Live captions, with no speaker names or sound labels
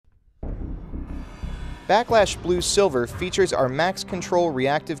Backlash Blue Silver features our Max Control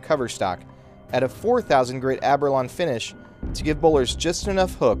reactive cover stock at a 4,000 grit Aberlon finish to give bowlers just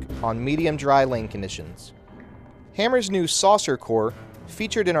enough hook on medium dry lane conditions. Hammer's new Saucer Core,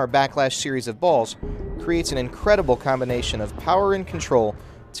 featured in our Backlash series of balls, creates an incredible combination of power and control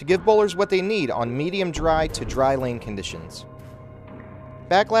to give bowlers what they need on medium dry to dry lane conditions.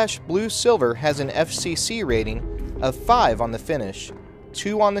 Backlash Blue Silver has an FCC rating of 5 on the finish,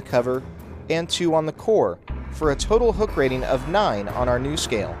 2 on the cover, and 2 on the core, for a total hook rating of 9 on our new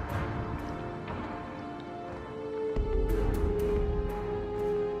scale.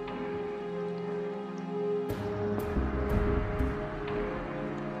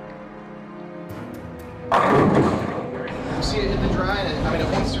 You see it hit the dry, and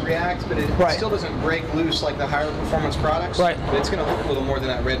it wants to react, but it still doesn't break loose like the higher performance products. Right. But it's going to hook a little more than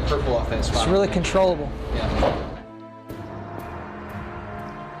that red purple off that spot. It's really controllable. Yeah.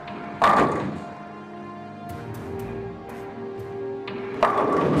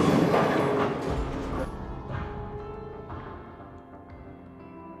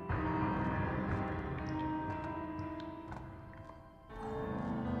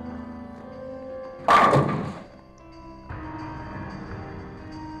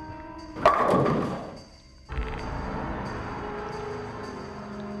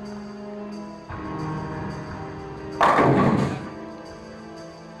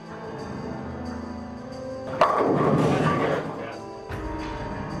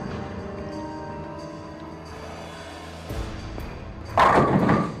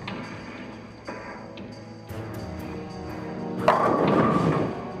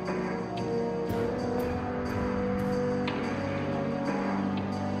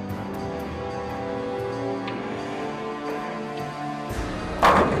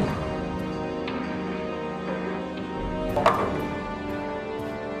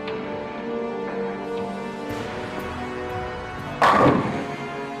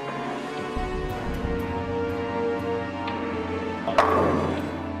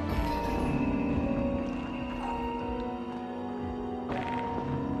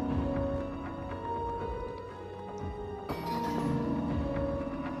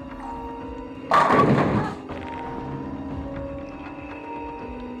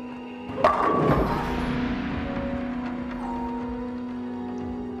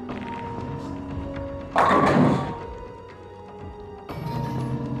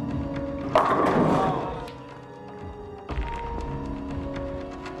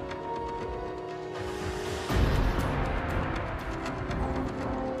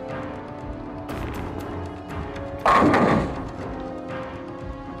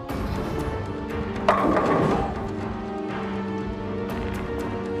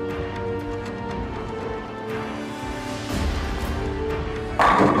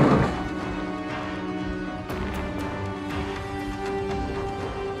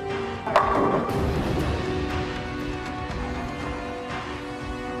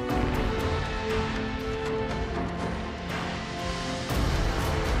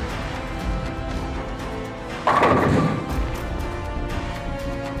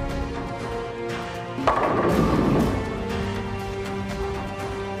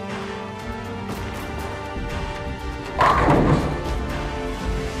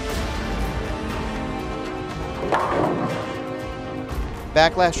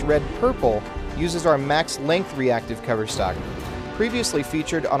 Backlash Red Purple uses our Max Length reactive cover stock, previously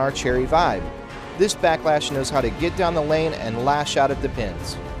featured on our Cherry Vibe. This Backlash knows how to get down the lane and lash out at the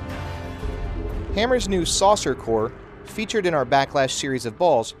pins. Hammer's new Saucer Core, featured in our Backlash series of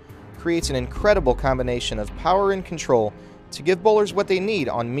balls, creates an incredible combination of power and control to give bowlers what they need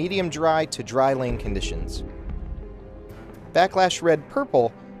on medium dry to dry lane conditions. Backlash Red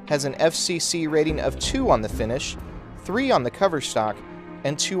Purple has an FCC rating of 2 on the finish, 3 on the cover stock,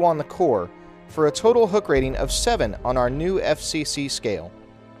 and 2 on the core, for a total hook rating of 7 on our new FCC scale.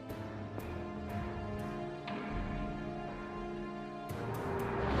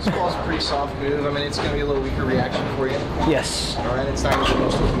 This ball's a pretty soft move. It's going to be a little weaker reaction for you. Yes. All right, it's not going to be the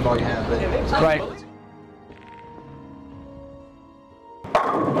most looking ball you have, but right. What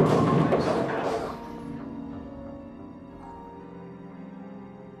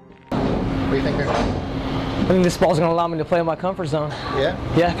do you think there? I think this ball's going to allow me to play in my comfort zone. Yeah?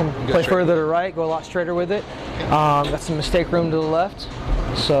 Yeah, I can play further to the right, go a lot straighter with it. Okay. Got some mistake room to the left,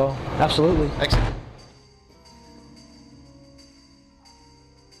 so absolutely. Excellent.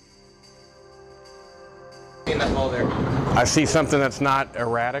 That ball there. I see something that's not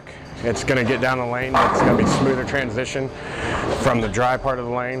erratic. It's going to get down the lane. It's going to be smoother transition from the dry part of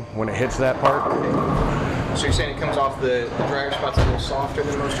the lane when it hits that part. So you're saying it comes off the dragger spots a little softer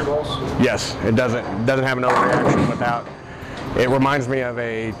than most of your balls? Yes, it doesn't have an overreaction without. It reminds me of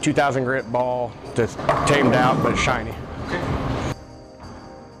a 2000 grit ball that's tamed out but shiny. Okay.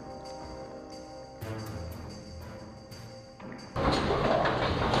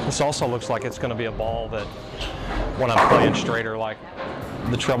 This also looks like it's going to be a ball that, when I'm playing straighter, like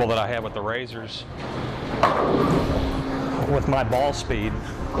the trouble that I had with the razors, with my ball speed,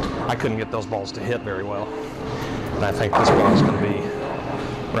 I couldn't get those balls to hit very well. And I think this ball is going to be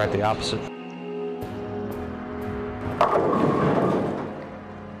right the opposite.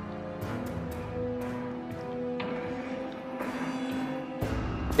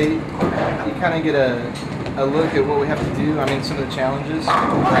 You kind of get a look at what we have to do. I mean, some of the challenges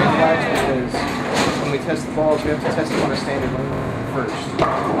range-wise, because when we test the balls, we have to test them on a standard lane first.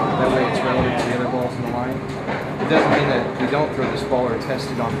 That way it's relative to the other balls in the line. It doesn't mean that we don't throw this ball or test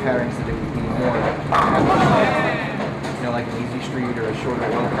it on patterns that it would be more, you know, like an easy street or a shorter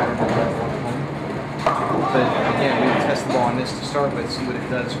low pattern ball at home. But again, we would test the ball on this to start with, see what it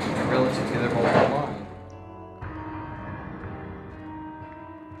does relative to the other balls in the line.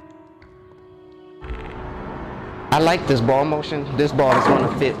 I like this ball motion. This ball is going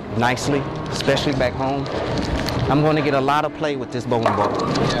to fit nicely, especially back home. I'm going to get a lot of play with this bowling ball.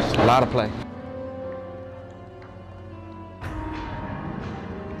 A lot of play.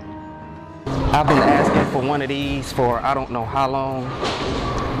 I've been asking for one of these for I don't know how long,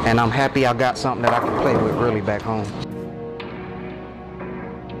 and I'm happy I got something that I can play with really back home.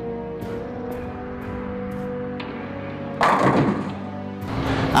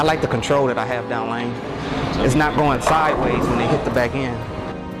 I like the control that I have down lane. It's not going sideways when they hit the back end.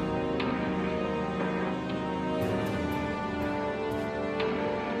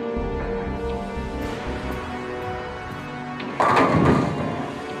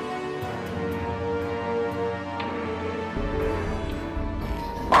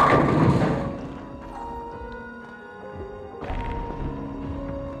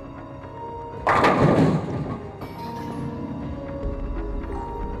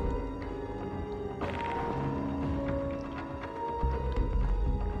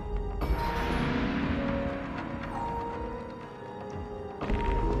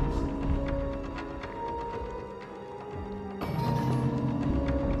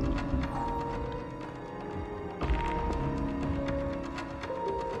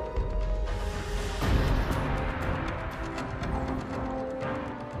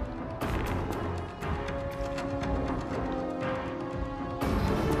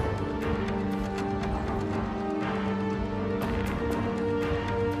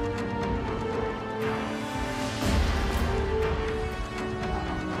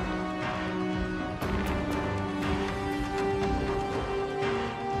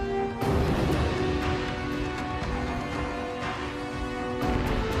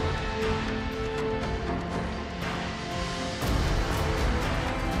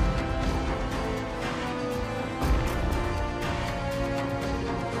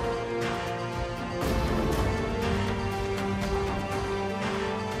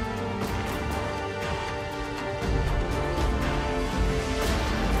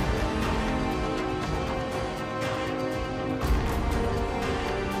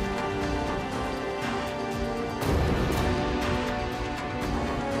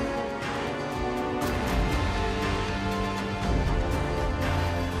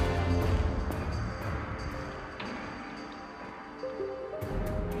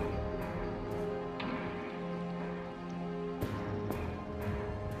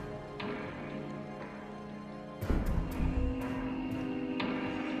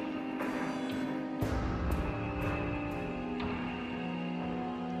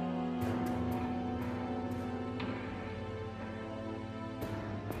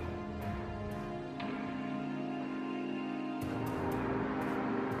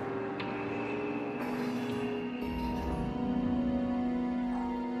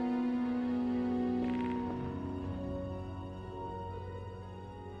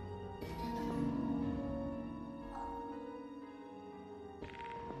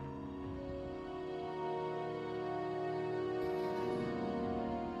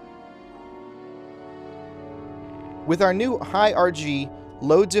 With our new high RG,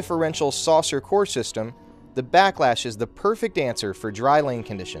 low differential saucer core system, the Backlash is the perfect answer for dry lane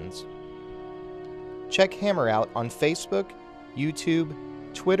conditions. Check Hammer out on Facebook, YouTube,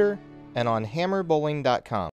 Twitter, and on hammerbowling.com.